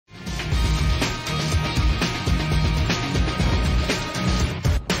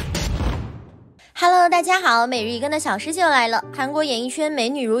Hello， 大家好，每日一根的小师姐又来了。韩国演艺圈美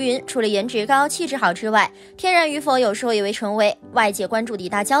女如云，除了颜值高、气质好之外，天然与否有时候也会成为外界关注的一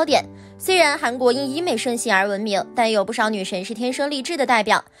大焦点。虽然韩国因医美盛行而闻名，但也有不少女神是天生丽质的代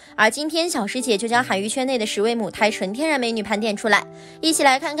表。而今天小师姐就将韩娱圈内的10位母胎纯天然美女盘点出来，一起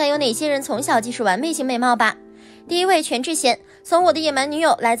来看看有哪些人从小即是完美型美貌吧。第一位全智贤，从我的野蛮女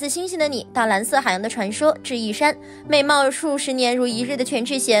友、来自星星的你到蓝色海洋的传说至一山，美貌数十年如一日的全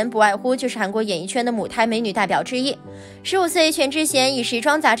智贤，不外乎就是韩国演艺圈的母胎美女代表之一。15岁，全智贤以时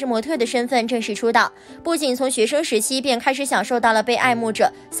装杂志模特的身份正式出道，不仅从学生时期便开始享受到了被爱慕者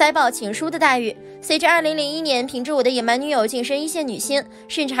塞爆情书的待遇，随着2001年凭着我的野蛮女友晋升一线女星，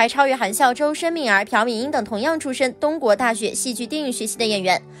甚至还超越韩孝周、申敏儿、朴敏英等同样出身东国大学戏剧电影学系的演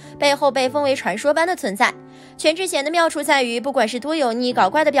员，背后被封为传说般的存在。全智贤的妙处在于，不管是多油腻搞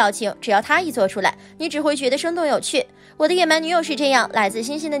怪的表情，只要她一做出来，你只会觉得生动有趣。我的野蛮女友是这样，来自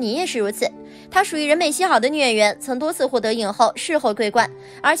星星的你也是如此。她属于人美戏好的女演员，曾多次获得影后、视后桂冠，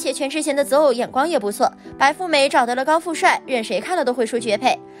而且全智贤的择偶眼光也不错，白富美找到了高富帅，任谁看了都会说绝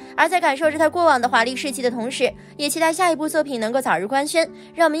配。而在感受着她过往的华丽事迹的同时，也期待下一部作品能够早日官宣，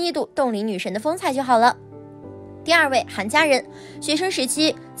让我们一睹冻龄女神的风采就好了。第二位，韩佳人，学生时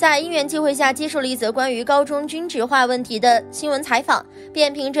期在因缘际会下接受了一则关于高中均质化问题的新闻采访，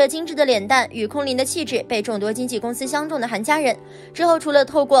便凭着精致的脸蛋与空灵的气质被众多经纪公司相中的韩佳人。之后除了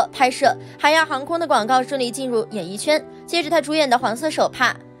透过拍摄韩亚航空的广告顺利进入演艺圈，接着他主演的黄色手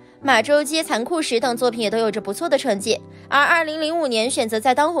帕、马州街残酷时等作品也都有着不错的成绩。而2005年选择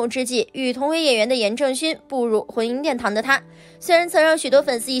在当红之际与同为演员的严正勋步入婚姻殿堂的他，虽然曾让许多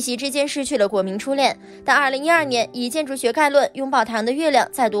粉丝一夕之间失去了国民初恋，但2012年以建筑学概论拥抱太阳的月亮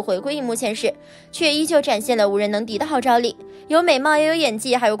再度回归荧幕前时，却依旧展现了无人能敌的号召力，有美貌也有演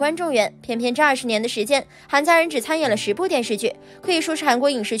技还有观众缘。偏偏这20年的时间，韩佳人只参演了10部电视剧，可以说是韩国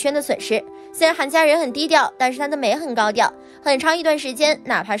影视圈的损失。虽然韩佳人很低调，但是她的美很高调，很长一段时间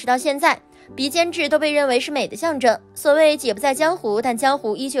哪怕是到现在，鼻尖痣都被认为是美的象征。所谓姐不在江湖，但江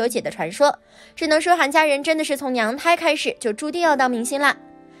湖依旧有姐的传说，只能说韩佳人真的是从娘胎开始就注定要当明星啦。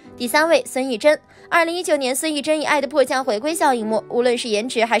第三位，孙艺珍。2019年，孙艺珍以《爱的迫降》回归小荧幕，无论是颜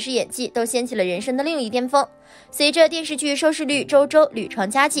值还是演技，都掀起了人生的另一巅峰。随着电视剧收视率周周屡创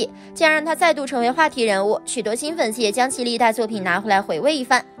佳绩，竟然让她再度成为话题人物，许多新粉丝也将其历代作品拿回来回味一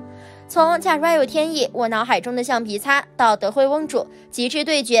番。从假如爱有天意、我脑海中的橡皮擦到德惠翁主、极致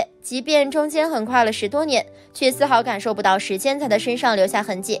对决，即便中间横跨了10多年，却丝毫感受不到时间在他身上留下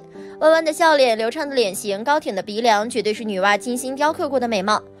痕迹。弯弯的笑脸、流畅的脸型、高挺的鼻梁，绝对是女娲精心雕刻过的美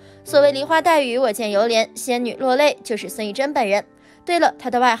貌。所谓梨花带雨，我见犹怜，仙女落泪，就是孙艺珍本人。对了，她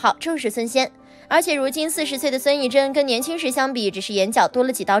的外号正是孙仙。而且如今40岁的孙艺珍跟年轻时相比，只是眼角多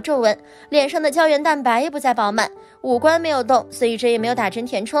了几道皱纹，脸上的胶原蛋白也不再饱满，五官没有动，孙艺珍也没有打针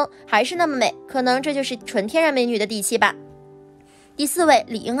填充，还是那么美，可能这就是纯天然美女的底气吧。第4位，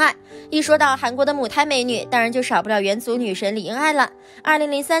李英爱。一说到韩国的母胎美女，当然就少不了元祖女神李英爱了。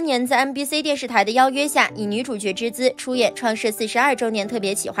2003年，在 MBC 电视台的邀约下，以女主角之姿出演创视42周年特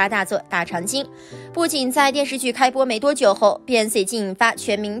别企划大作《大长今》，不仅在电视剧开播没多久后便随即引发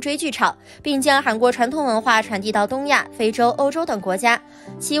全民追剧潮，并将韩国传统文化传递到东亚、非洲、欧洲等国家，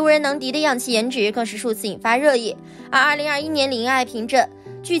其无人能敌的氧气颜值更是数次引发热议。而2021年，李英爱凭着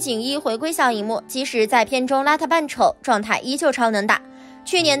具锦衣回归小荧幕，即使在片中邋遢扮丑，状态依旧超能打。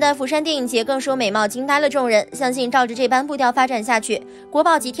去年的釜山电影节更是美貌惊呆了众人，相信照着这般步调发展下去，国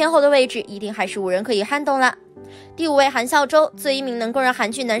宝级天后的位置一定还是无人可以撼动了。第5位，韩孝周。最一名能够让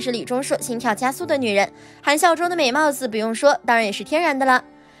韩剧男神李钟硕心跳加速的女人，韩孝周的美貌自不用说，当然也是天然的了。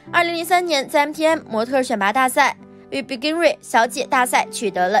2003年在 MTM 模特选拔大赛与 Bigin 小姐大赛取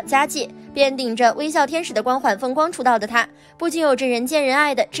得了佳绩，便顶着微笑天使的光环风光出道的她，不仅有着人见人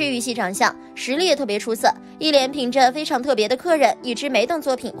爱的治愈系长相，实力也特别出色，一连凭着非常特别的客人、一枝梅等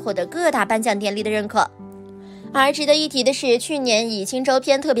作品获得各大颁奖典礼的认可。而值得一提的是，去年以青州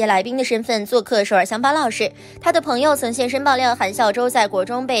篇特别来宾的身份做客首尔乡巴老师，他的朋友曾现身爆料韩孝周在国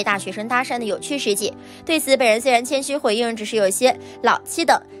中被大学生搭讪的有趣事迹。对此，本人虽然谦虚回应只是有些老气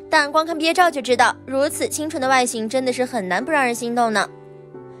等，但光看毕业照就知道，如此清纯的外形真的是很难不让人心动呢。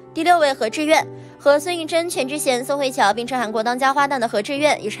第6位，何志苑。和孙艺珍、全智贤、宋慧乔并称韩国当家花旦的何志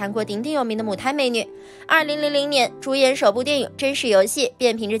苑，也是韩国鼎鼎有名的母胎美女。2000年主演首部电影《真实游戏》，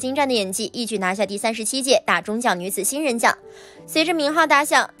便凭着精湛的演技，一举拿下第37届大钟奖女子新人奖。随着名号打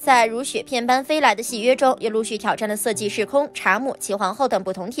响，在如雪片般飞来的喜悦中，也陆续挑战了色即是空、茶母、齐皇后等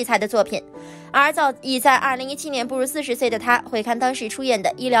不同题材的作品。而早已在2017年步入40岁的她，回看当时出演的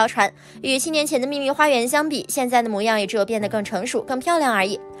《医疗船》，与7年前的《秘密花园》相比，现在的模样也只有变得更成熟、更漂亮而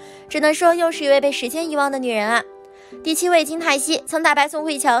已。只能说，又是一位被时间遗忘的女人啊。第7位金泰熙，曾打败宋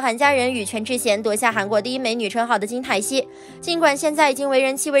慧乔、韩佳人与全智贤夺下韩国第一美女称号的金泰熙，尽管现在已经为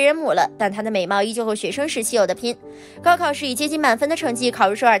人妻为人母了，但她的美貌依旧和学生时期有的拼。高考时以接近满分的成绩考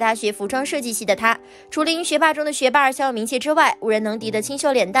入首尔大学服装设计系的她，除了因学霸中的学霸小有名气之外，无人能敌的清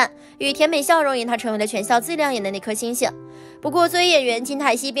秀脸蛋与甜美笑容，引她成为了全校最亮眼的那颗星星。不过作为演员，金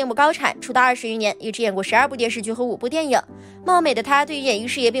泰熙并不高产，出道20余年，一直演过12部电视剧和5部电影。貌美的她对于演艺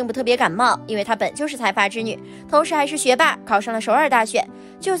事业并不特别感冒，因为她本就是财阀之女，同时还是学霸，考上了首尔大学。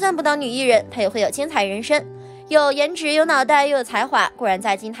就算不当女艺人，她也会有精彩人生，有颜值，有脑袋，又有才华，果然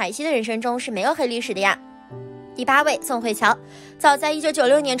在金泰熙的人生中是没有黑历史的呀。第8位，宋慧乔。早在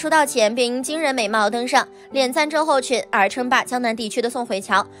1996年出道前，便因惊人美貌登上脸赞症候群而称霸江南地区的宋慧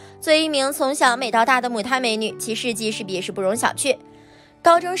乔，作为一名从小美到大的母胎美女，其事迹势必也是不容小觑。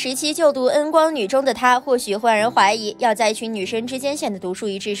高中时期就读恩光女中的她，或许会让人怀疑要在一群女生之间显得独树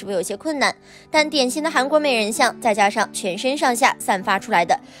一帜是否有些困难，但典型的韩国美人相，再加上全身上下散发出来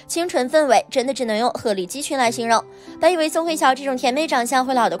的清纯氛围，真的只能用鹤立鸡群来形容。本以为宋慧乔这种甜美长相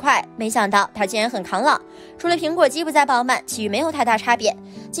会老得快，没想到她竟然很抗老，除了苹果肌不再饱满，其余没有太大差别。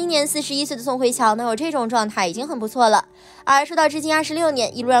今年41岁的宋慧乔能有这种状态已经很不错了。而出道至今26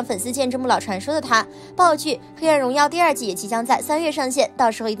年，一路让粉丝见证不老传说的她，爆剧《黑暗荣耀》第2季也即将在3月上线，到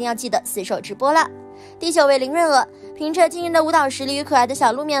时候一定要记得死守直播了。第9位，林润娥。凭着惊人的舞蹈实力与可爱的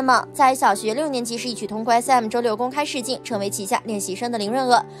小鹿面貌，在小学6年级时一曲通过 SM 周6公开试镜，成为旗下练习生的林润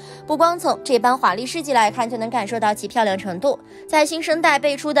娥，不光从这般华丽事迹来看，就能感受到其漂亮程度。在新生代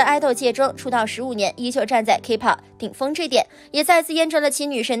辈出的爱豆界中，出道15年，依旧站在 K-pop 顶峰，这点也再次验证了其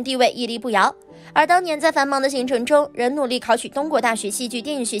女神地位屹立不摇。而当年在繁忙的行程中，仍努力考取东国大学戏剧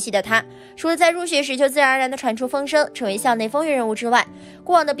电影学系的她，除了在入学时就自然而然地传出风声，成为校内风云人物之外，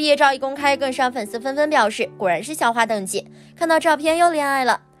过往的毕业照一公开，更是让粉丝纷纷表示，果然是校花等级，看到照片又恋爱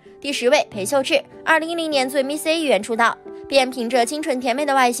了。第10位，裴秀智。2010年作为 Miss A 艺员出道，便凭着清纯甜美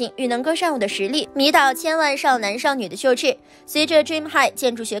的外形与能歌善舞的实力，迷倒千万少男少女的秀智。随着 Dream High、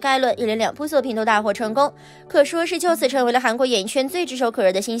建筑学概论一连2部作品都大获成功，可说是就此成为了韩国演艺圈最炙手可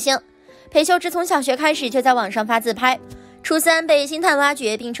热的新星。裴秀智从小学开始就在网上发自拍，初3被星探挖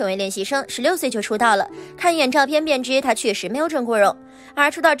掘并成为练习生，16岁就出道了。看一眼照片便知她确实没有整过容。而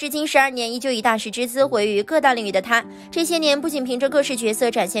出道至今12年，依旧以大师之姿活跃于各大领域的她，这些年不仅凭着各式角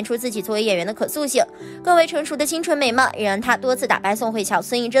色展现出自己作为演员的可塑性，更为成熟的清纯美貌也让她多次打败宋慧乔、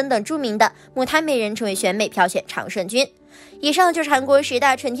孙艺珍等著名的母胎美人，成为选美票选常胜军。以上就是韩国10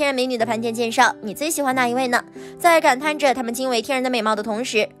大纯天然美女的盘点介绍，你最喜欢哪一位呢？在感叹着她们惊为天人的美貌的同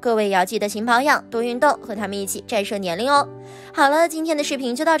时，各位也要记得勤保养、多运动，和她们一起战胜年龄哦。好了，今天的视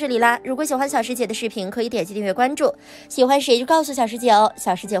频就到这里啦。如果喜欢小师姐的视频，可以点击订阅关注。喜欢谁就告诉小师姐哦，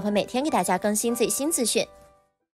小师姐会每天给大家更新最新资讯。